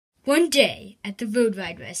One day at the Road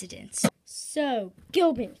Ride residence. So,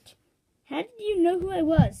 Gilbert, how did you know who I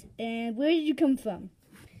was, and where did you come from?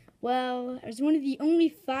 Well, I was one of the only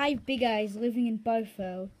 5 big eyes living in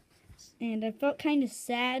Barfo, and I felt kind of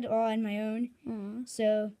sad all on my own.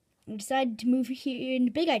 So I decided to move here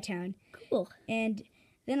into Bigeye Town. Cool. And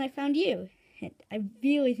then I found you, and I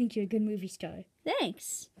really think you're a good movie star.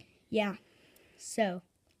 Thanks. Yeah.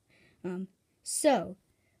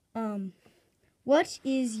 What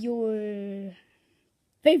is your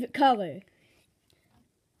favorite color?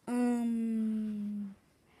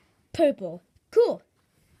 Purple. Cool.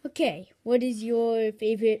 Okay, what is your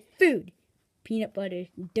favorite food? Peanut butter.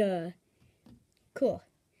 Duh. Cool.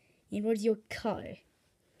 And what is your car?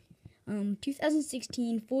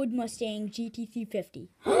 2016 Ford Mustang GT350.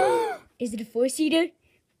 Is it a 4-seater?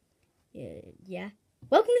 Yeah.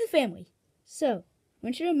 Welcome to the family. So,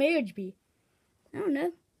 when should our marriage be? I don't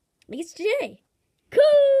know. I guess today.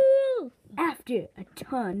 Cool! After a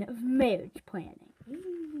ton of marriage planning.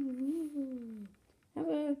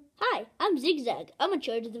 Hello. Hi, I'm Zigzag. I'm in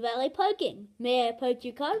charge of the valet parking. May I park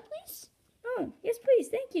your car, please? Oh, yes, please.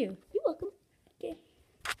 Thank you. You're welcome. Okay.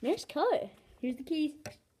 Nice car. Here's the keys.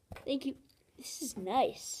 Thank you. This is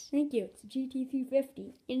nice. Thank you. It's a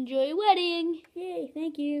GT350. Enjoy your wedding. Yay,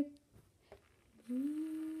 thank you.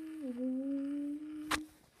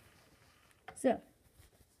 So,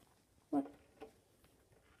 what?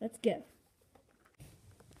 Let's go.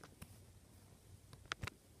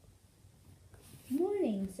 Good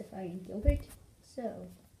morning, Saferey and Gilbert. So,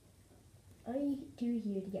 are you two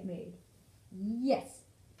here to get married? Yes.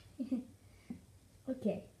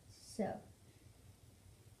 Okay, so,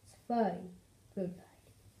 Saferey, road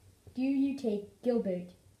ride. Do you take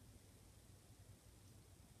Gilbert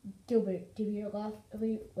to be your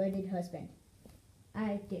lawfully wedded husband?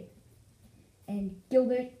 I do. And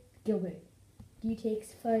Gilbert, do you take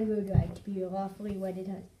Saferey road ride to be your lawfully wedded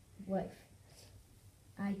wife?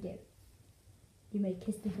 I do. You may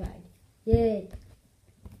kiss the bride. Yay.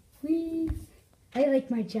 Please. I like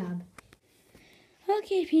my job.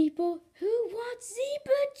 Okay, people. Who wants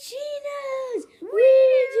zebra-chinos? We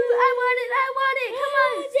do. I want it. Come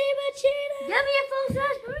on. Zebra-chinos. Give me a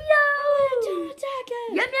full-size burrito. Taco.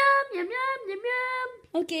 Yum, yum, yum, yum, yum, yum.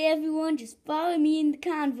 Okay, everyone, just follow me in the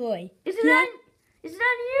convoy. Is it on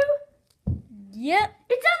you? Yep.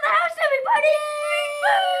 It's on the house, everybody.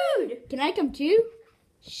 Free food. Can I come too?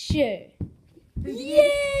 Sure.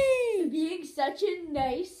 Yay! Being such a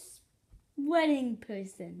nice Wedding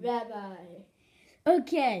person. rabbi.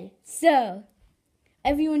 Okay, so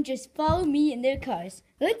everyone just follow me in their cars.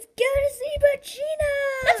 Let's go to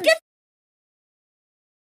Zebra-chinos. Let's get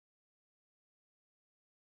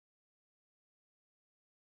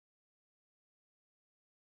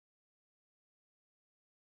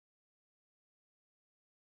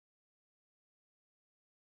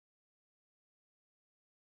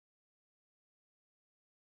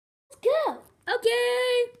go.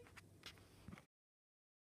 Okay.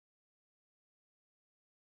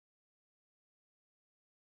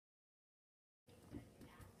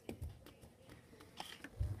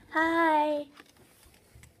 Hi.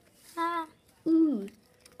 Ooh.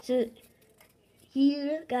 So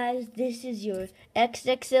here, guys, this is your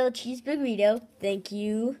XXL cheese burrito. Thank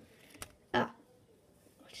you. I'll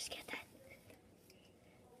just get that.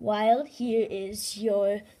 While here is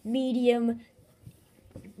your medium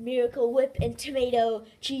Miracle Whip and tomato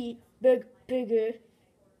cheese burger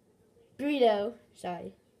burrito.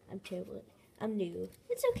 Sorry, I'm terrible. I'm new.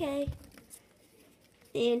 It's okay.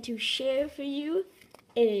 And to share for you,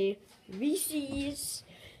 a Reese's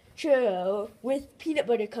churro with peanut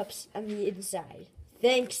butter cups on the inside.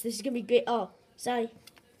 Thanks. This is gonna be great. Oh, sorry.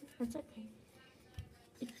 That's okay.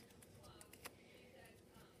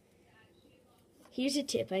 Here's a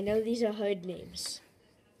tip. I know these are hard names.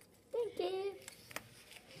 Thank you.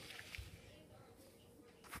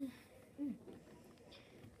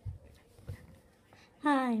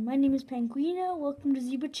 Hi, my name is Penguino. Welcome to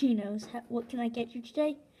Zebra-chinos. What can I get you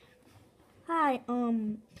today? Hi,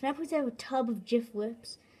 can I please have a tub of Jif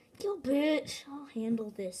Whips? Gilbert, I'll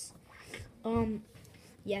handle this.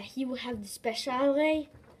 Yeah, he will have the speciale,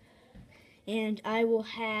 and I will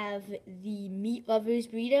have the meat lovers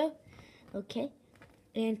burrito. Okay,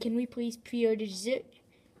 and can we please pre-order dessert?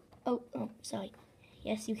 Oh, sorry.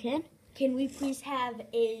 Yes, you can. Can we please have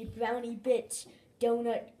a brownie bit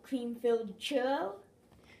donut cream-filled churro?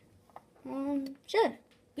 Sure.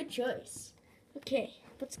 Good choice. Okay,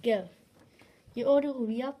 let's go. Your order will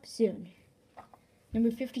be up soon. Number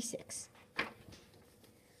 56.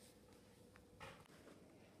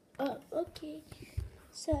 Oh, okay.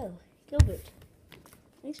 So, Gilbert,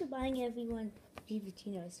 Thanks for buying everyone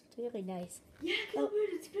Gilbertinos. It's really nice. Yeah, Gilbert,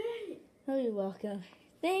 it's great. Oh, you're welcome.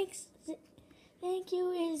 Thanks. Thank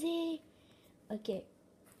you, Izzy. Okay.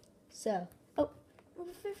 So, oh,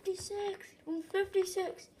 I'm 56. I'm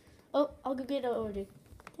 56. Oh, I'll go get an order.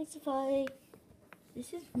 Thanks, Saferey.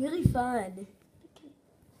 This is really fun.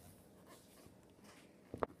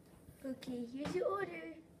 Okay, here's your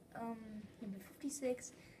order. Number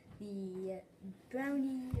 56, the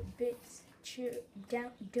brownie bits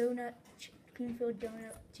donut, cream-filled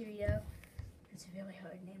donut Cheerio. It's a really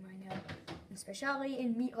hard name, I know. And speciality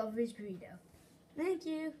in meat lovers burrito. Thank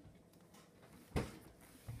you.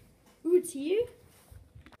 Ooh, it's here.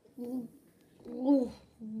 Ooh,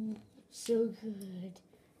 so good.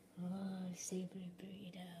 Oh, Saferey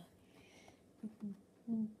burrito.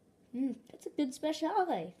 That's a good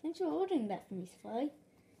specialty. Thanks for ordering that for me, Saferey.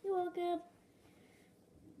 You're welcome.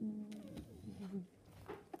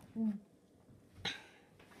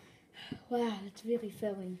 Wow, that's really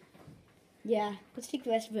filling. Yeah, let's take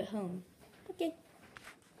the rest of it home. Okay.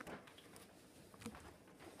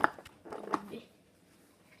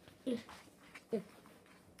 Let's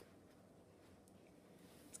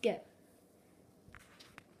go.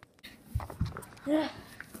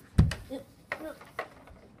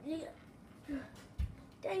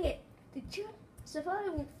 Dang it! The Saferey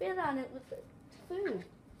won't fit on it with the food.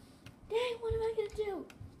 Dang, what am I gonna do?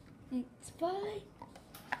 Saferey?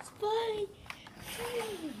 Saferey?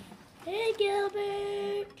 Hey,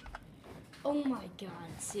 Gilbert! Oh my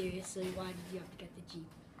god, seriously, why did you have to get the Jeep?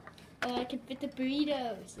 I can fit the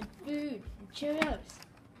burritos and food and churros.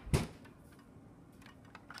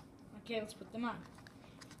 Okay, let's put them on.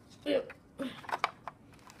 Get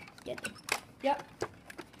them. Yep.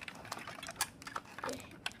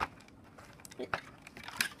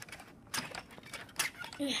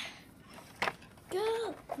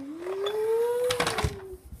 Go!